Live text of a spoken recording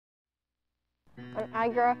When I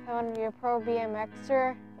grow up, I want to be a pro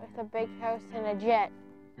BMXer with a big house and a jet.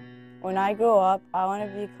 When I grow up, I want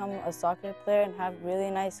to become a soccer player and have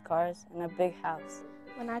really nice cars and a big house.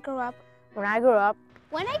 When I grow up, when I grow up,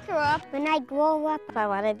 I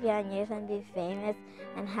want to be on news and be famous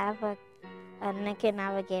and have a Lincoln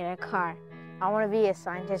Navigator car. I want to be a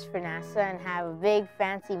scientist for NASA and have a big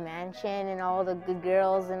fancy mansion and all the good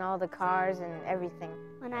girls and all the cars and everything.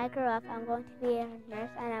 When I grow up, I'm going to be a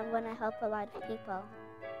nurse and I'm going to help a lot of people.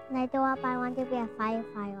 When I grow up, I want to be a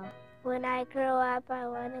firefighter. When I grow up, I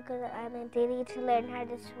want to go to Island City to learn how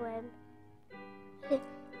to swim.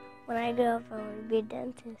 When I grow up, I want to be a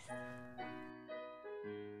dentist.